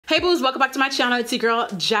Hey boos, welcome back to my channel. It's your girl,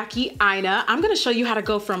 Jackie Aina. I'm gonna show you how to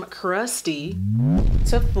go from crusty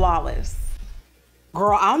to flawless.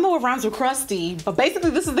 Girl, I don't know what rhymes with crusty, but basically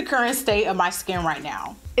this is the current state of my skin right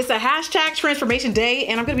now. It's a hashtag transformation day,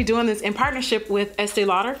 and I'm gonna be doing this in partnership with Estee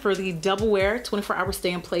Lauder for the Double Wear 24-hour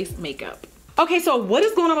stay in place makeup. Okay, so what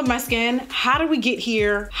is going on with my skin? How did we get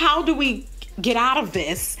here? How do we get out of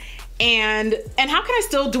this? And how can I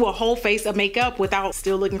still do a whole face of makeup without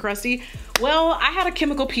still looking crusty? Well, I had a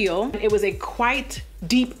chemical peel. It was a quite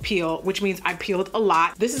deep peel, which means I peeled a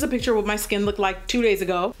lot. This is a picture of what my skin looked like 2 days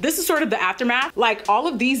ago. This is sort of the aftermath. Like all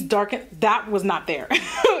of these that was not there.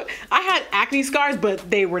 I had acne scars, but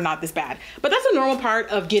they were not this bad. But that's a normal part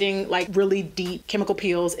of getting like really deep chemical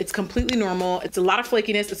peels. It's completely normal. It's a lot of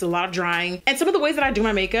flakiness. It's a lot of drying. And some of the ways that I do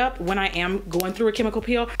my makeup when I am going through a chemical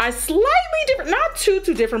peel are slightly different, not too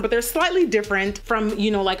different, but they're slightly different from, you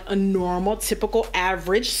know, like a normal, typical,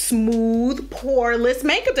 average, smooth, poreless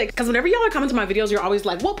makeup day. Because whenever y'all are coming to my videos, you're always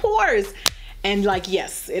like, what pores? And like,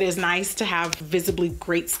 yes, it is nice to have visibly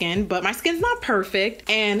great skin, but my skin's not perfect.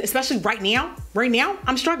 And especially right now,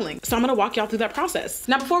 I'm struggling. So I'm gonna walk y'all through that process.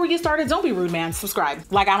 Now, before we get started, don't be rude, man, subscribe.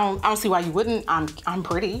 Like, I don't see why you wouldn't. I'm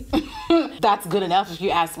pretty. That's good enough if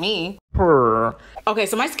you ask me. Okay,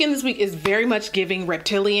 so my skin this week is very much giving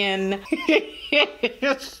reptilian.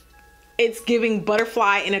 It's giving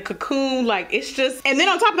butterfly in a cocoon. Like, it's just, and then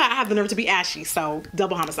on top of that, I have the nerve to be ashy. So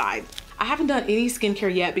double homicide. I haven't done any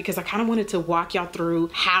skincare yet because I kind of wanted to walk y'all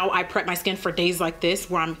through how I prep my skin for days like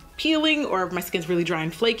this where I'm peeling or if my skin's really dry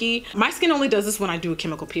and flaky. My skin only does this when I do a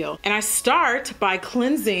chemical peel. And I start by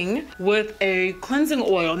cleansing with a cleansing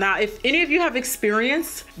oil. Now, if any of you have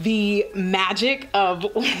experienced the magic of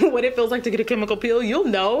what it feels like to get a chemical peel, you'll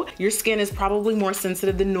know your skin is probably more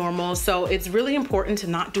sensitive than normal. So it's really important to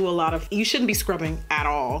not do a lot of, you shouldn't be scrubbing at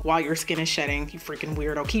all while your skin is shedding. You freaking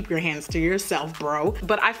weirdo. Keep your hands to yourself, bro.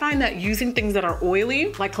 But I find that using things that are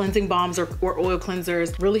oily, like cleansing balms or oil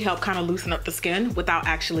cleansers, really help kind of loosen up the skin without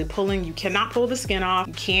actually pulling. You cannot pull the skin off.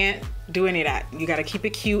 You can't do any of that. You gotta keep it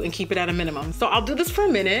cute and keep it at a minimum. So I'll do this for a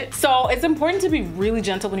minute. So it's important to be really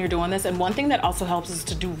gentle when you're doing this. And one thing that also helps is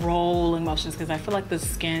to do rolling motions, because I feel like the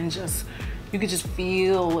skin just, you could just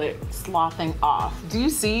feel it sloughing off. Do you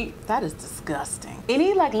see? That is disgusting.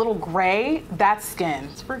 Any like little gray, that's skin.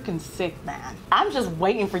 It's freaking sick, man. I'm just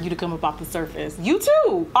waiting for you to come up off the surface. You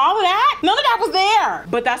too. All of that? None of that was there.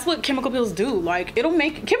 But that's what chemical peels do. Like,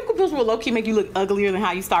 chemical peels will low-key make you look uglier than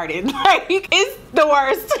how you started. Like, it's the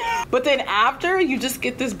worst. But then after, you just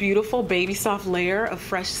get this beautiful baby soft layer of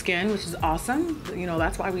fresh skin, which is awesome. You know,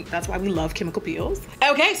 that's why we love chemical peels.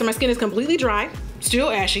 Okay, so my skin is completely dry, still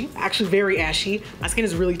ashy, actually very ashy. My skin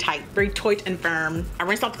is really tight, very taut and firm. I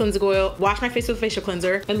rinsed off the cleansing oil, washed my face with a facial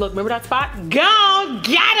cleanser, and look, remember that spot? Gone,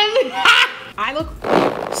 got him! I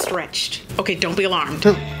look stretched. Okay, don't be alarmed.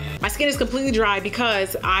 My skin is completely dry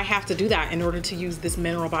because I have to do that in order to use this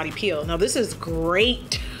mineral body peel. Now this is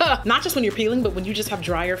great. Not just when you're peeling, but when you just have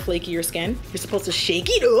drier, flakier skin. You're supposed to shake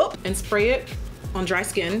it up and spray it on dry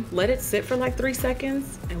skin. Let it sit for like 3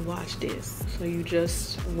 seconds and watch this. So you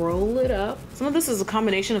just roll it up. Some of this is a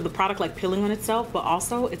combination of the product like peeling on itself, but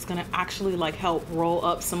also it's gonna actually like help roll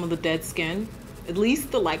up some of the dead skin. At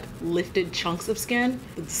least the like lifted chunks of skin,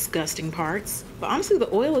 the disgusting parts. But honestly,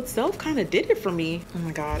 the oil itself kind of did it for me. Oh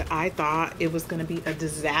my God, I thought it was gonna be a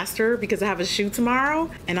disaster because I have a shoot tomorrow.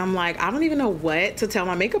 And I'm like, I don't even know what to tell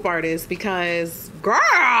my makeup artist because girl,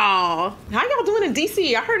 how y'all doing in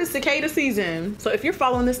DC? I heard it's cicada season. So if you're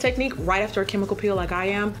following this technique right after a chemical peel like I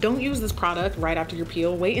am, don't use this product right after your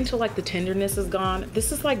peel. Wait until like the tenderness is gone.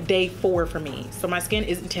 This is like day 4 for me. So my skin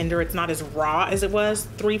isn't tender. It's not as raw as it was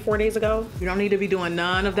 3-4 days ago. You don't need to be doing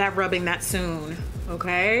none of that rubbing that soon,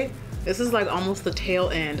 okay? This is like almost the tail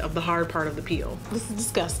end of the hard part of the peel. This is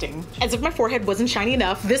disgusting. As if my forehead wasn't shiny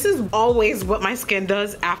enough. This is always what my skin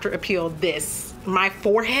does after a peel, this. My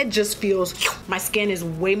forehead just feels, my skin is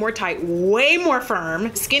way more tight, way more firm.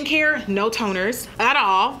 Skincare, no toners at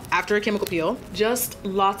all after a chemical peel. Just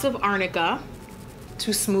lots of arnica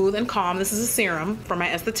to smooth and calm. This is a serum from my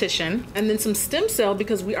esthetician. And then some stem cell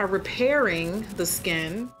because we are repairing the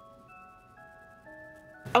skin.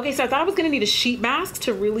 Okay, so I thought I was gonna need a sheet mask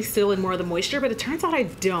to really seal in more of the moisture, but it turns out I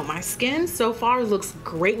don't. My skin so far looks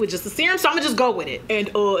great with just the serum, so I'm gonna just go with it. And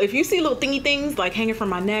if you see little thingy things like hanging from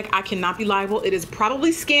my neck, I cannot be liable. It is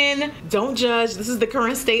probably skin. Don't judge. This is the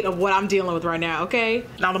current state of what I'm dealing with right now, okay?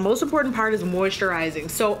 Now, the most important part is moisturizing.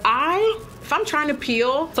 So I if I'm trying to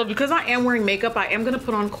peel, so because I am wearing makeup, I am gonna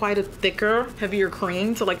put on quite a thicker, heavier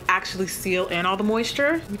cream to like actually seal in all the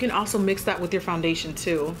moisture. You can also mix that with your foundation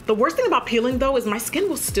too. The worst thing about peeling though is my skin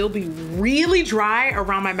will still be really dry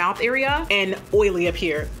around my mouth area and oily up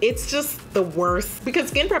here. It's just the worst because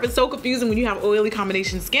skin prep is so confusing when you have oily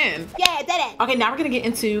combination skin. Yeah, did it. Okay, now we're gonna get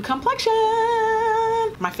into complexion.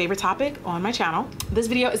 My favorite topic on my channel. This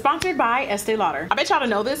video is sponsored by Estee Lauder. I bet y'all don't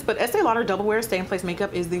know this, but Estee Lauder Double Wear Stay in Place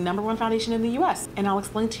Makeup is the #1 foundation in the US. And I'll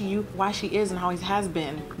explain to you why she is and how it has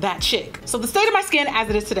been that chick. So the state of my skin as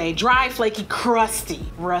it is today, dry, flaky, crusty,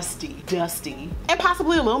 rusty, dusty, and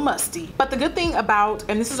possibly a little musty. But the good thing about,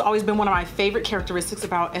 and this has always been one of my favorite characteristics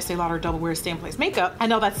about Estee Lauder Double Wear Stay in Place Makeup, I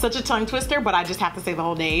know that's such a tongue twister, but I just have to say the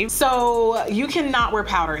whole name. So you cannot wear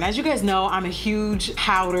powder. And as you guys know, I'm a huge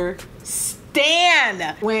powder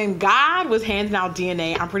stan. When God was handing out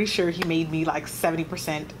DNA, I'm pretty sure he made me like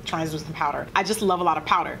 70% translucent powder. I just love a lot of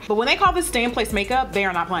powder. But when they call this stay in place makeup, they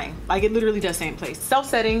are not playing. Like it literally does stay in place.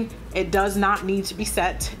 Self-setting, it does not need to be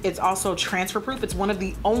set. It's also transfer proof. It's one of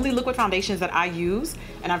the only liquid foundations that I use.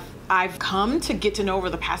 And I've come to get to know over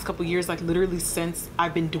the past couple years, like literally since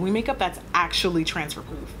I've been doing makeup, that's actually transfer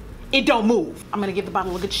proof. It don't move. I'm gonna give the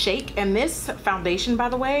bottle a good shake. And this foundation, by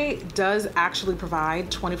the way, does actually provide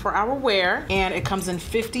 24-hour wear, and it comes in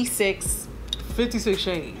 56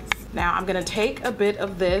 shades. Now I'm gonna take a bit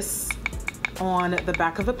of this on the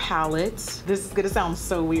back of the palette. This is gonna sound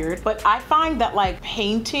so weird, but I find that like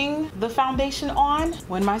painting the foundation on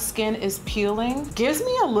when my skin is peeling gives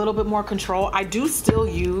me a little bit more control. I do still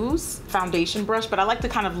use foundation brush, but I like to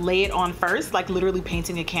kind of lay it on first, like literally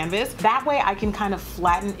painting a canvas. That way I can kind of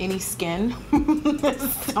flatten any skin.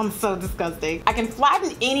 This sounds so disgusting. I can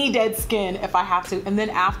flatten any dead skin if I have to, and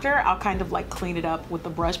then after I'll kind of like clean it up with the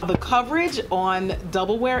brush. The coverage on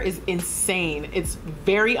Double Wear is insane. It's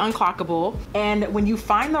very unclockable. And when you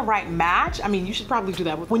find the right match, I mean, you should probably do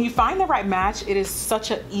that. When you find the right match, it is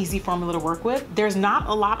such an easy formula to work with. There's not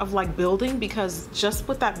a lot of like building because just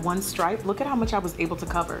with that one stripe, look at how much I was able to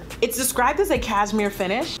cover. It's described as a cashmere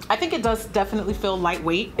finish. I think it does definitely feel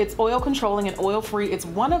lightweight. It's oil controlling and oil free. It's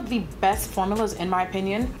one of the best formulas in my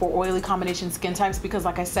opinion for oily combination skin types because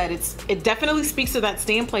like I said, it definitely speaks to that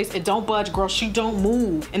stay in place. It don't budge, girl, she don't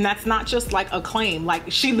move. And that's not just like a claim,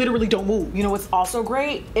 like she literally don't move. You know what's also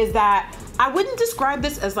great is that I wouldn't describe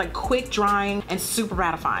this as like quick drying and super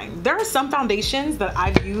mattifying. There are some foundations that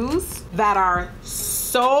I've used that are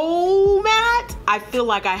so matte, I feel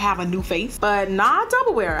like I have a new face, but not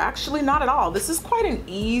Double Wear, actually not at all. This is quite an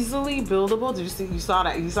easily buildable. Did you see, you saw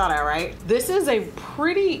that, right? This is a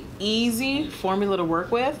pretty easy formula to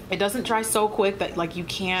work with. It doesn't dry so quick that like you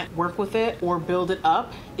can't work with it or build it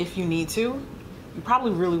up if you need to. You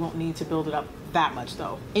probably really won't need to build it up that much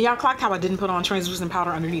though. And y'all clocked how I didn't put on translucent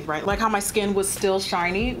powder underneath, right? Like how my skin was still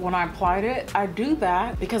shiny when I applied it. I do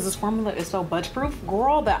that because this formula is so budge proof,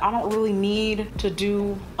 girl, that I don't really need to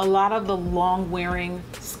do a lot of the long wearing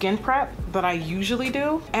skin prep that I usually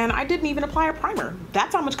do. And I didn't even apply a primer.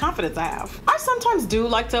 That's how much confidence I have. I sometimes do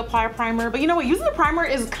like to apply a primer, but you know what? Using a primer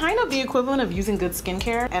is kind of the equivalent of using good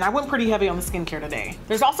skincare. And I went pretty heavy on the skincare today.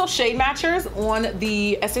 There's also shade matchers on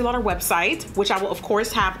the Estee Lauder website, which I will of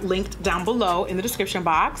course have linked down below in the description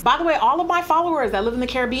box. By the way, all of my followers that live in the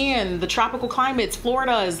Caribbean, the tropical climates,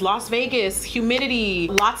 Florida's, Las Vegas, humidity,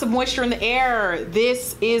 lots of moisture in the air,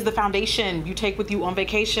 this is the foundation you take with you on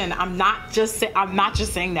vacation. I'm not just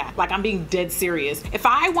saying that. Like I'm being dead serious. If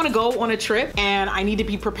I want to go on a trip and I need to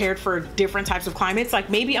be prepared for different types of climates,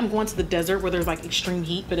 like maybe I'm going to the desert where there's like extreme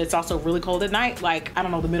heat, but it's also really cold at night. Like, I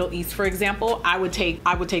don't know, the Middle East, for example, I would take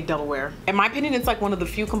Double Wear. In my opinion, it's like one of the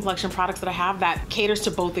few complexion products that I have that caters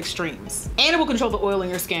to both extremes. And it will control the oil in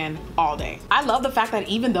your skin all day. I love the fact that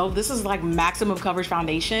even though this is like maximum coverage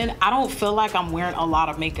foundation, I don't feel like I'm wearing a lot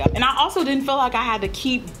of makeup. And I also didn't feel like I had to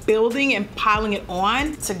keep building and piling it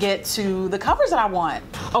on to get to the coverage that I want.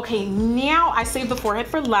 Okay, now I saved the forehead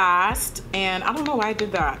for last, and I don't know why I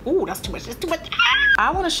did that. Ooh, that's too much, that's too much.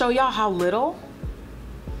 I wanna show y'all how little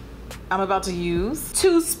I'm about to use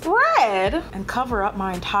to spread and cover up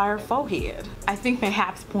my entire forehead. I think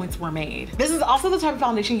perhaps points were made. This is also the type of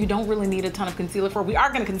foundation you don't really need a ton of concealer for. We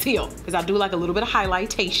are gonna conceal because I do like a little bit of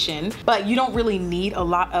highlightation, but you don't really need a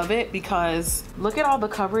lot of it because look at all the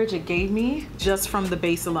coverage it gave me just from the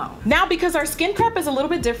base alone. Now, because our skin prep is a little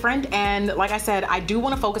bit different, and like I said, I do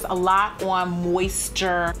wanna focus a lot on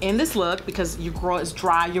moisture in this look because your girl is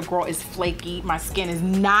dry, your girl is flaky, my skin is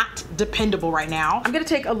not dependable right now. I'm gonna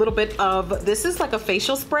take a little bit of, this is like a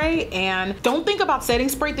facial spray, and don't think about setting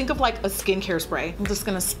spray, think of like a skincare spray. I'm just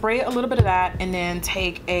gonna spray a little bit of that and then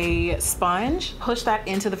take a sponge, push that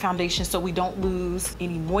into the foundation so we don't lose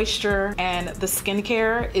any moisture, and the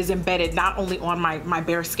skincare is embedded not only on my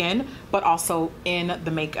bare skin, but also in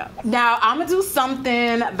the makeup. Now I'm gonna do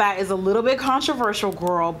something that is a little bit controversial,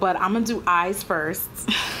 girl, but I'm gonna do eyes first.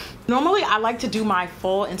 Normally I like to do my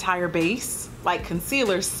full entire base, like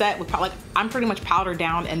concealer set with, like I'm pretty much powdered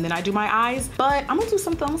down and then I do my eyes, but I'm gonna do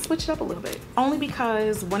something, I'm gonna switch it up a little bit. Only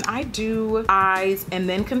because when I do eyes and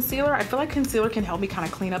then concealer, I feel like concealer can help me kind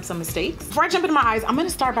of clean up some mistakes. Before I jump into my eyes, I'm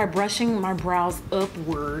gonna start by brushing my brows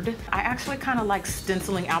upward. I actually kind of like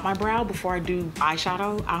stenciling out my brow before I do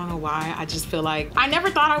eyeshadow. I don't know why, I just feel like, I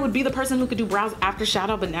never thought I would be the person who could do brows after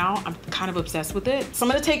shadow, but now I'm kind of obsessed with it. So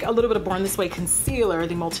I'm gonna take a little bit of Born This Way concealer,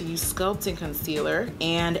 the multi-use sculpting concealer,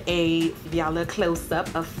 and a Viala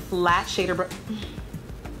close-up, a flat shader brush.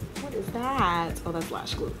 What is that? Oh, that's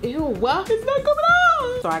lash glue. Ew, what is that coming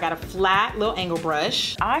on? So I got a flat little angle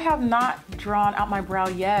brush. I have not drawn out my brow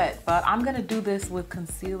yet, but I'm gonna do this with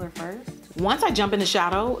concealer first. Once I jump into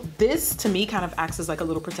shadow, this to me kind of acts as like a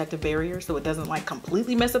little protective barrier so it doesn't like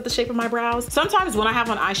completely mess up the shape of my brows. Sometimes when I have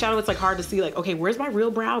on eyeshadow, it's like hard to see like, okay, where's my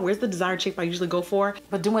real brow? Where's the desired shape I usually go for?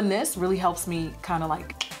 But doing this really helps me kind of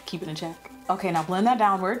like keep it in check. Okay, now blend that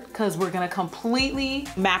downward because we're gonna completely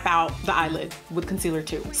map out the eyelid with concealer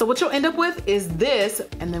too. So what you'll end up with is this,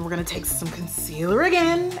 and then we're gonna take some concealer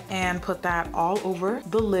again and put that all over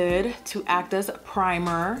the lid to act as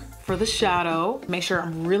primer for the shadow. Make sure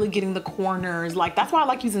I'm really getting the corners. Like that's why I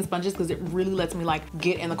like using sponges, because it really lets me like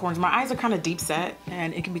get in the corners. My eyes are kind of deep set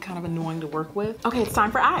and it can be kind of annoying to work with. Okay, it's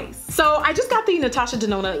time for eyes. So I just got the Natasha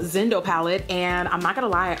Denona Zendo palette, and I'm not gonna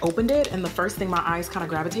lie, I opened it and the first thing my eyes kind of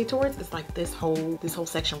gravitate towards is like this whole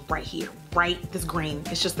section right here, right? This green,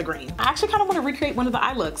 it's just the green. I actually kind of want to recreate one of the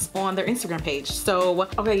eye looks on their Instagram page. So,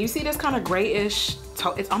 okay, you see this kind of grayish,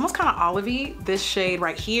 it's almost kind of olivey, this shade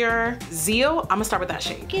right here. Zeal, I'm gonna start with that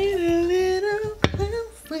shade. Get a little closer.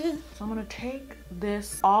 So I'm gonna take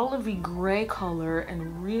this olivey gray color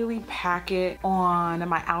and really pack it on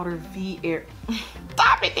my outer V area.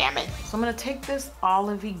 Stop it, damn it. So I'm gonna take this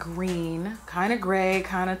olivey green, kind of gray,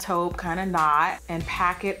 kind of taupe, kind of not, and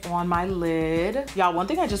pack it on my lid. Y'all, one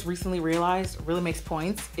thing I just recently realized really makes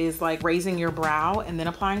points is like raising your brow and then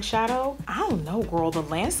applying shadow. I don't know, girl, the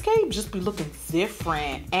landscape just be looking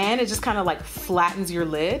different. And it just kind of like flattens your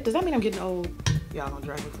lid. Does that mean I'm getting old? Y'all don't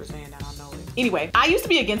drag me for saying that, I know it. Anyway, I used to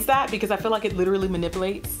be against that because I feel like it literally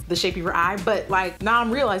manipulates the shape of your eye, but like now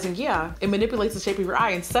I'm realizing, yeah, it manipulates the shape of your eye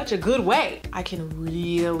in such a good way. I can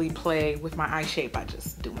really play with my eye shape by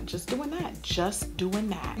just doing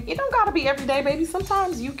that. You don't gotta be every day, baby.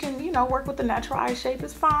 Sometimes you can, you know, work with the natural eye shape.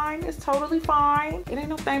 It's fine, it's totally fine. It ain't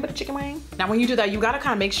no thing but a chicken wing. Now when you do that, you gotta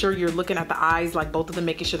kind of make sure you're looking at the eyes, like both of them,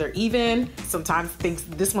 making sure they're even. Sometimes things,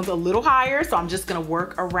 this one's a little higher, so I'm just gonna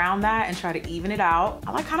work around that and try to even it out.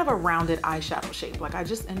 I like kind of a rounded eyeshadow shape. Like I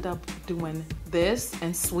just end up doing this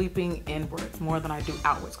and sweeping inwards more than I do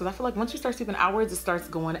outwards, because I feel like once you start sweeping outwards, it starts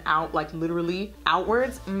going out, like literally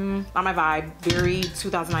outwards. Not my vibe. Very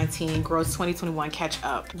 2019, gross 2021 catch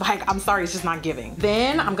up. Like, I'm sorry, it's just not giving.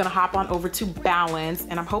 Then I'm gonna hop on over to Balance,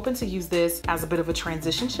 and I'm hoping to use this as a bit of a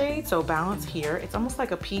transition shade. So Balance here, it's almost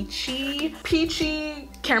like a peachy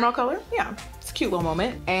caramel color. Yeah, it's a cute little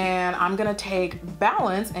moment. And I'm gonna take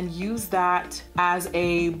Balance and use that as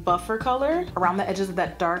a buffer color around the edges of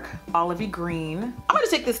that dark olivey green. I'm gonna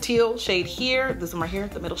take this teal shade here, this one right here,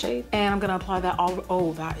 the middle shade, and I'm gonna apply that all.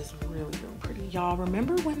 Oh, that is really, really pretty. Y'all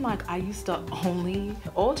remember when like I used to only,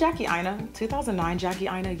 old Jackie Aina, 2009 Jackie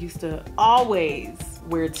Aina used to always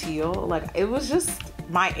wear teal. Like it was just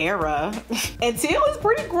my era. And teal is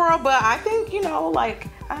pretty, girl, but I think, you know, like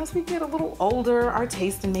as we get a little older, our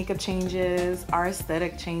taste in makeup changes, our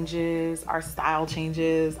aesthetic changes, our style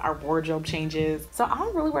changes, our wardrobe changes. So I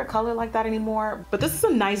don't really wear color like that anymore, but this is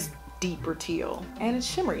a nice deeper teal and it's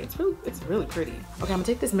shimmery. It's really pretty. Okay, I'm gonna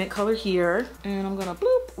take this mint color here and I'm gonna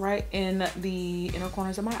bloop right in the inner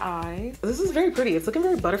corners of my eyes. This is very pretty. It's looking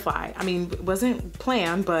very butterfly. I mean, it wasn't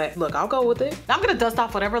planned, but look, I'll go with it. Now I'm gonna dust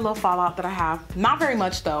off whatever little fallout that I have. Not very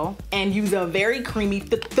much though, and use a very creamy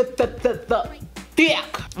thick.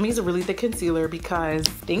 I'm gonna use a really thick concealer because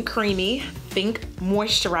think creamy, think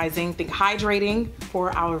moisturizing, think hydrating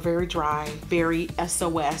for our very dry, very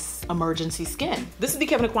SOS emergency skin. This is the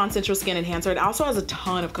Kevyn Aucoin Central Skin Enhancer. It also has a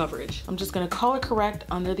ton of coverage. I'm just gonna color correct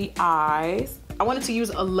under the eyes. I wanted to use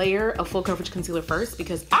a layer of full coverage concealer first,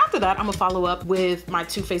 because after that, I'm gonna follow up with my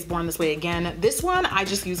Too Faced Born This Way again. This one I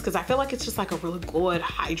just use because I feel like it's just like a really good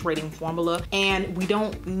hydrating formula, and we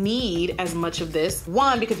don't need as much of this.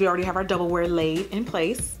 One, because we already have our double wear laid in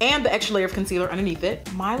place, and the extra layer of concealer underneath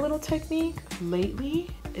it. My little technique lately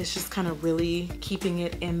is just kind of really keeping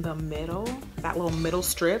it in the middle, that little middle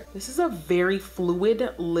strip. This is a very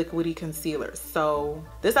fluid, liquidy concealer. So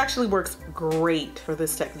this actually works great for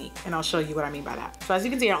this technique, and I'll show you what I mean by that. So as you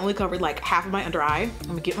can see, I only covered like half of my under eye. I'm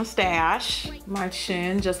gonna get my stash, my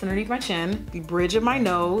chin, just underneath my chin, the bridge of my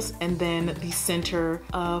nose, and then the center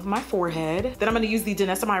of my forehead. Then I'm gonna use the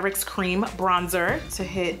Danessa Myricks Cream Bronzer to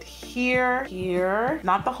hit here, here,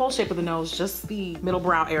 not the whole shape of the nose, just the middle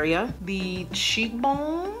brow area, the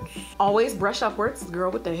cheekbone. Always brush upwards.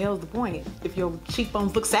 Girl, what the hell is the point if your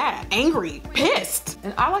cheekbones look sad, angry, pissed?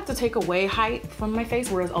 And I like to take away height from my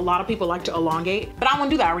face, whereas a lot of people like to elongate, but I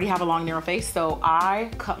won't do that. I already have a long, narrow face, so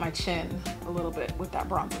I cut my chin a little bit with that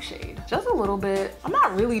bronzer shade. Just a little bit. I'm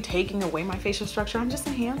not really taking away my facial structure. I'm just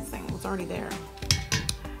enhancing what's already there.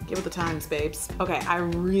 Give it the times, babes. Okay, I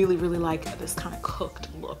really, really like this kind of cooked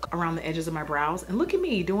look around the edges of my brows. And look at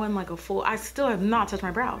me doing like a full, I still have not touched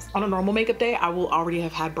my brows. On a normal makeup day, I will already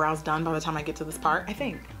have had brows done by the time I get to this part, I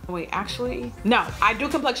think. Wait, actually, no, I do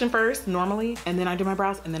complexion first normally, and then I do my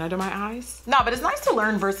brows, and then I do my eyes. No, but it's nice to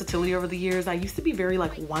learn versatility over the years. I used to be very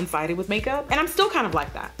like one-sided with makeup, and I'm still kind of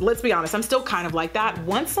like that. Let's be honest, I'm still kind of like that.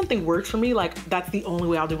 Once something works for me, like that's the only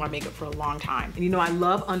way I'll do my makeup for a long time. And you know, I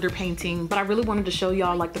love underpainting, but I really wanted to show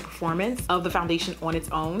y'all like the performance of the foundation on its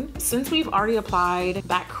own. Since we've already applied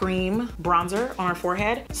that cream bronzer on our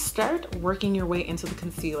forehead, start working your way into the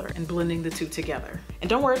concealer and blending the two together. And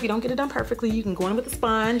don't worry if you don't get it done perfectly, you can go in with a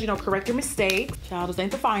sponge, you know, correct your mistakes. Child, this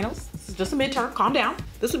ain't the finals. This is just a midterm, calm down.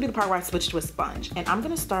 This would be the part where I switch to a sponge. And I'm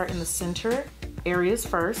gonna start in the center areas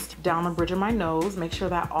first, down the bridge of my nose, make sure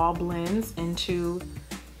that all blends into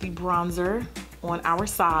the bronzer on our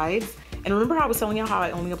sides. And remember how I was telling y'all how I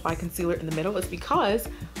only apply concealer in the middle? It's because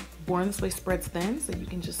Born This Way spreads thin, so you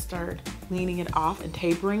can just start leaning it off and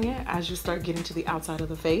tapering it as you start getting to the outside of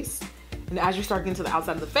the face. And as you start getting to the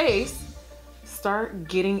outside of the face, start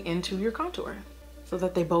getting into your contour so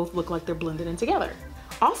that they both look like they're blended in together.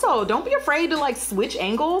 Also, don't be afraid to like switch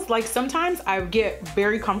angles. Like sometimes I get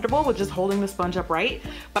very comfortable with just holding the sponge upright,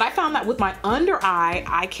 but I found that with my under eye,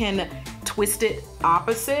 I can twist it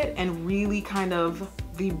opposite and really kind of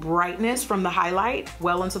the brightness from the highlight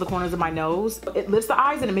well into the corners of my nose. It lifts the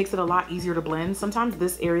eyes and it makes it a lot easier to blend. Sometimes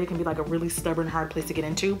this area can be like a really stubborn, hard place to get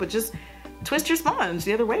into, but just twist your sponge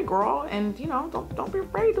the other way, girl. And you know, don't be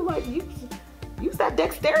afraid to like use that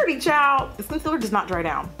dexterity, child. This concealer does not dry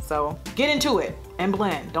down, so get into it and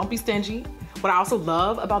blend. Don't be stingy. What I also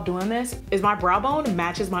love about doing this is my brow bone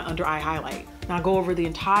matches my under eye highlight. Now go over the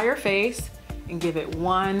entire face and give it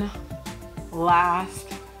one last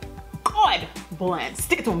good blend.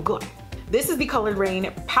 Stick it to them good. This is the Colored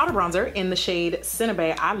Rain Powder Bronzer in the shade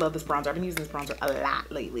Cinnabae. I love this bronzer. I've been using this bronzer a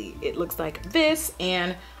lot lately. It looks like this,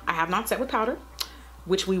 and I have not set with powder,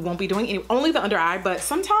 which we won't be doing, only the under eye, but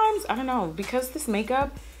sometimes, I don't know, because this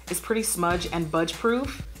makeup is pretty smudge and budge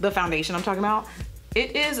proof, the foundation I'm talking about,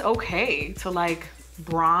 it is okay to like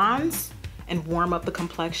bronze and warm up the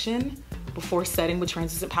complexion before setting with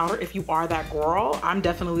translucent powder if you are that girl. I'm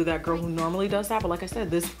definitely that girl who normally does that, but like I said,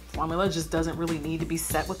 this formula just doesn't really need to be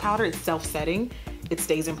set with powder. It's self-setting, it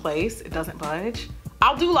stays in place, it doesn't budge.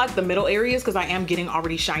 I'll do like the middle areas because I am getting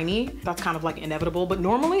already shiny. That's kind of like inevitable, but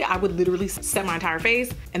normally I would literally set my entire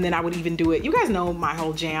face and then I would even do it. You guys know my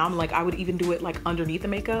whole jam. Like I would even do it like underneath the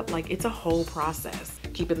makeup. Like it's a whole process,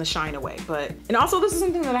 keeping the shine away. And also this is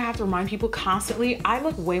something that I have to remind people constantly. I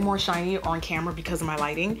look way more shiny on camera because of my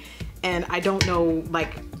lighting. And I don't know,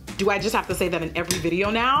 like, do I just have to say that in every video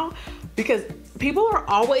now? Because people are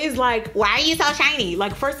always like, why are you so shiny?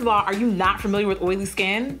 Like, first of all, are you not familiar with oily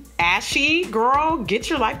skin? Ashy, girl, get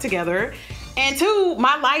your life together. And two,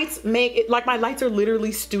 my lights make it, like my lights are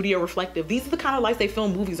literally studio reflective. These are the kind of lights they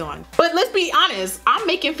film movies on. But let's be honest, I'm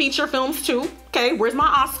making feature films too, okay? Where's my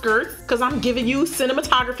Oscars? Because I'm giving you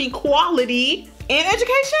cinematography quality and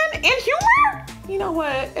education and humor. You know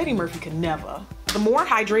what, Eddie Murphy could never. The more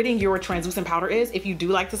hydrating your translucent powder is, if you do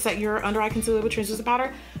like to set your under eye concealer with translucent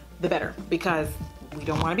powder, the better, because we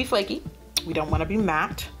don't want to be flaky, we don't want to be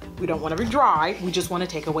matte, we don't want to be dry, we just want to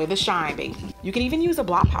take away the shine, baby. You can even use a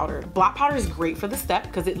blot powder. Blot powder is great for this step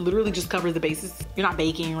because it literally just covers the bases. You're not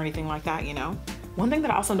baking or anything like that, you know? One thing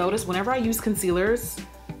that I also noticed whenever I use concealers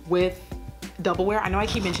with double wear, I know I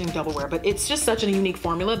keep mentioning double wear, but it's just such a unique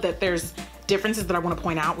formula that there's differences that I want to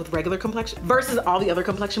point out with regular complexion versus all the other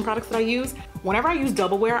complexion products that I use. Whenever I use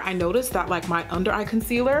double wear, I notice that like my under eye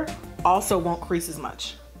concealer also won't crease as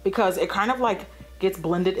much because it kind of like gets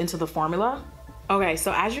blended into the formula. Okay,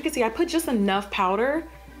 so as you can see, I put just enough powder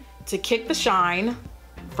to kick the shine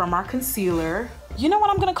from our concealer. You know what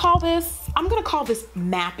I'm gonna call this? I'm gonna call this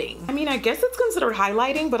mapping. I mean, I guess it's considered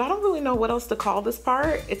highlighting, but I don't really know what else to call this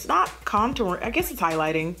part. It's not contouring, I guess it's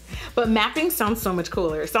highlighting, but mapping sounds so much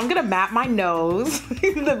cooler. So I'm gonna map my nose,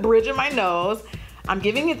 the bridge of my nose. I'm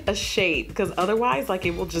giving it a shape because otherwise like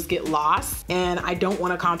it will just get lost, and I don't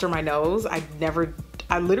wanna contour my nose.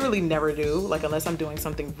 I literally never do, like unless I'm doing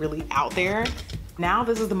something really out there. Now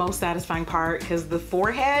this is the most satisfying part because the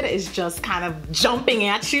forehead is just kind of jumping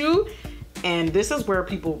at you. And this is where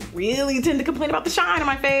people really tend to complain about the shine on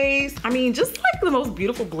my face. I mean, just like the most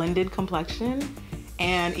beautiful blended complexion.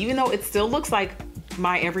 And even though it still looks like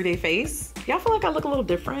my everyday face, y'all feel like I look a little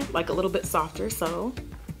different, like a little bit softer, so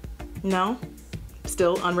no?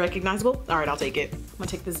 Still unrecognizable? All right, I'll take it. I'm gonna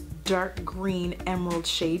take this dark green emerald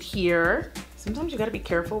shade here. Sometimes you gotta be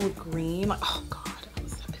careful with green. Like, oh God, I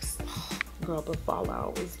was like this. Girl, the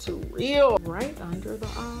fallout is too real. Right under the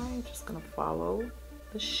eye, I'm just gonna follow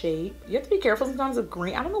the shape. You have to be careful sometimes with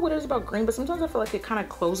green. I don't know what it is about green, but sometimes I feel like it kind of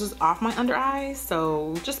closes off my under eye.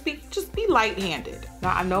 So just be light-handed. Now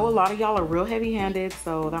I know a lot of y'all are real heavy-handed,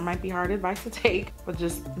 so that might be hard advice to take, but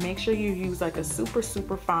just make sure you use like a super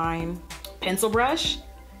fine pencil brush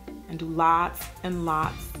and do lots and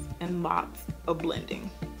lots and lots of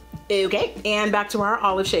blending. Okay, and back to our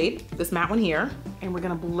olive shade, this matte one here, and we're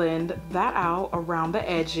gonna blend that out around the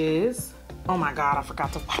edges. Oh my God, I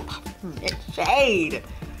forgot to pop up that shade.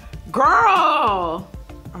 Girl!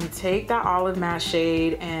 I'm gonna take that olive matte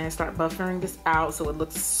shade and start buffering this out so it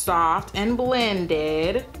looks soft and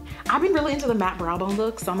blended. I've been really into the matte brow bone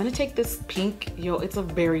look, so I'm gonna take this pink. Yo, it's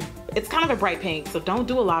kind of a bright pink, so don't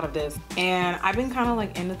do a lot of this. And I've been kind of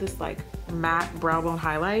like into this like matte brow bone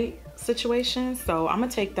highlight situation. So I'm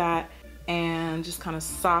gonna take that and just kind of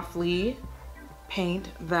softly paint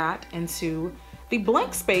that into the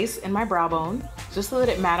blank space in my brow bone, just so that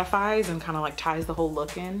it mattifies and kind of like ties the whole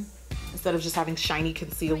look in, instead of just having shiny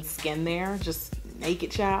concealed skin there, just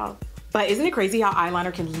naked child. But isn't it crazy how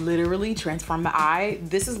eyeliner can literally transform the eye?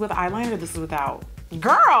 This is with eyeliner, this is without.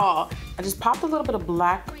 Girl! I just popped a little bit of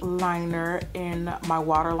black liner in my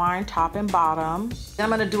waterline, top and bottom. Then I'm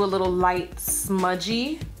gonna do a little light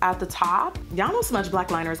smudgy at the top. Y'all know smudge black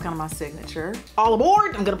liner is kind of my signature. All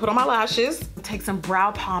aboard! I'm gonna put on my lashes, take some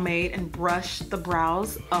brow pomade and brush the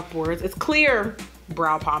brows upwards. It's clear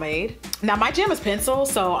brow pomade. Now my jam is pencil,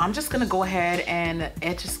 so I'm just gonna go ahead and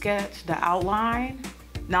etch a sketch the outline.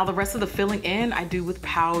 Now the rest of the filling in I do with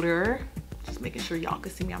powder. Just making sure y'all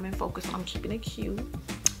can see me, I'm in focus and I'm keeping it cute.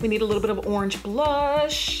 We need a little bit of orange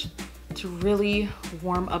blush to really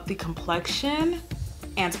warm up the complexion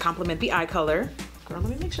and to complement the eye color. Girl, let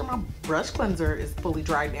me make sure my brush cleanser is fully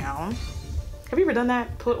dried down. Have you ever done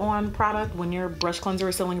that? Put on product when your brush cleanser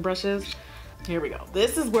is still in your brushes? Here we go.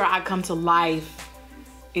 This is where I come to life,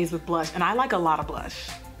 is with blush. And I like a lot of blush.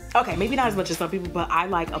 Okay, maybe not as much as some people, but I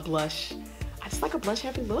like a blush. I just like a blush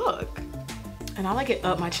heavy look. And I like it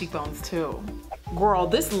up my cheekbones too. Girl,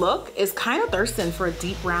 this look is kind of thirsting for a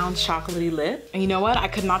deep brown chocolatey lip. And you know what? I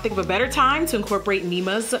could not think of a better time to incorporate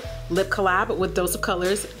Nema's lip collab with Dose of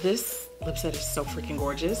Colors. This lip set is so freaking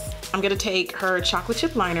gorgeous. I'm gonna take her chocolate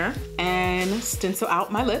chip liner and stencil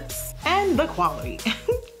out my lips and the quality.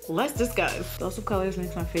 Let's discuss. Dose of Colors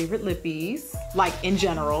makes my favorite lippies, like in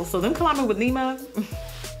general. So them collabing with Nema,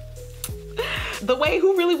 the way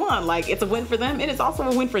who really won? Like, it's a win for them and it's also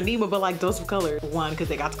a win for Nema, but like Dose of Colors won because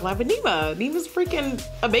they got to collab with Nema. Nema's freaking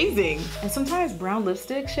amazing. And sometimes brown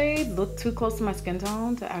lipstick shades look too close to my skin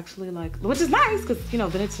tone to actually like, which is nice because, you know,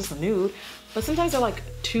 then it's just a nude. But sometimes they're like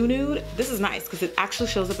too nude. This is nice because it actually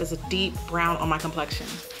shows up as a deep brown on my complexion.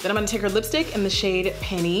 Then I'm gonna take her lipstick in the shade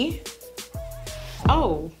Penny.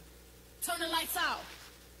 Oh. Turn the lights out.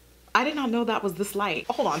 I did not know that was this light.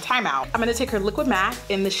 Hold on, time out. I'm gonna take her liquid matte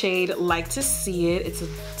in the shade Like to See It. It's a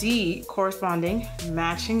deep corresponding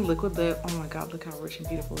matching liquid lip. Oh my God, look how rich and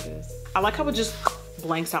beautiful it is. I like how it just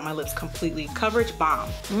blanks out my lips completely. Coverage bomb.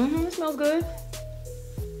 It smells good.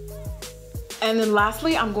 And then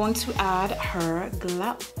lastly, I'm going to add her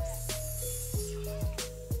gloss.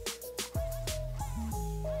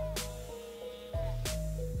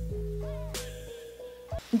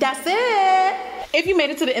 That's it. If you made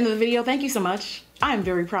it to the end of the video, thank you so much. I am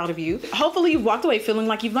very proud of you. Hopefully you've walked away feeling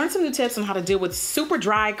like you've learned some new tips on how to deal with super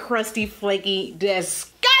dry, crusty, flaky,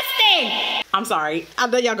 disgusting I'm sorry. I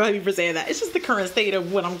know y'all gonna hate me for saying that. It's just the current state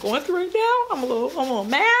of what I'm going through right now. I'm a little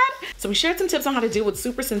mad. So we shared some tips on how to deal with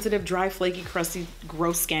super sensitive, dry, flaky, crusty,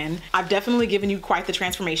 gross skin. I've definitely given you quite the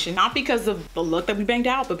transformation, not because of the look that we banged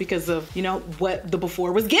out, but because of, you know, what the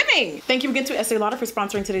before was giving. Thank you again to Estee Lauder for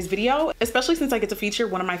sponsoring today's video, especially since I get to feature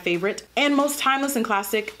one of my favorite and most timeless and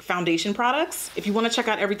classic foundation products. If you want to check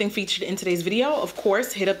out everything featured in today's video, of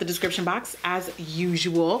course, hit up the description box as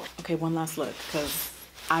usual. Okay, one last look, because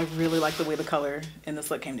I really like the way the color in this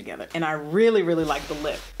look came together. And I really, really like the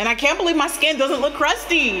lip. And I can't believe my skin doesn't look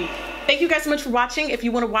crusty. Thank you guys so much for watching. If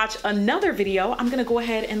you want to watch another video, I'm gonna go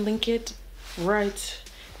ahead and link it right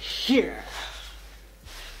here.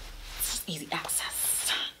 It's just easy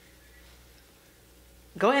access.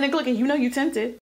 Go ahead and click it. You know you tempted.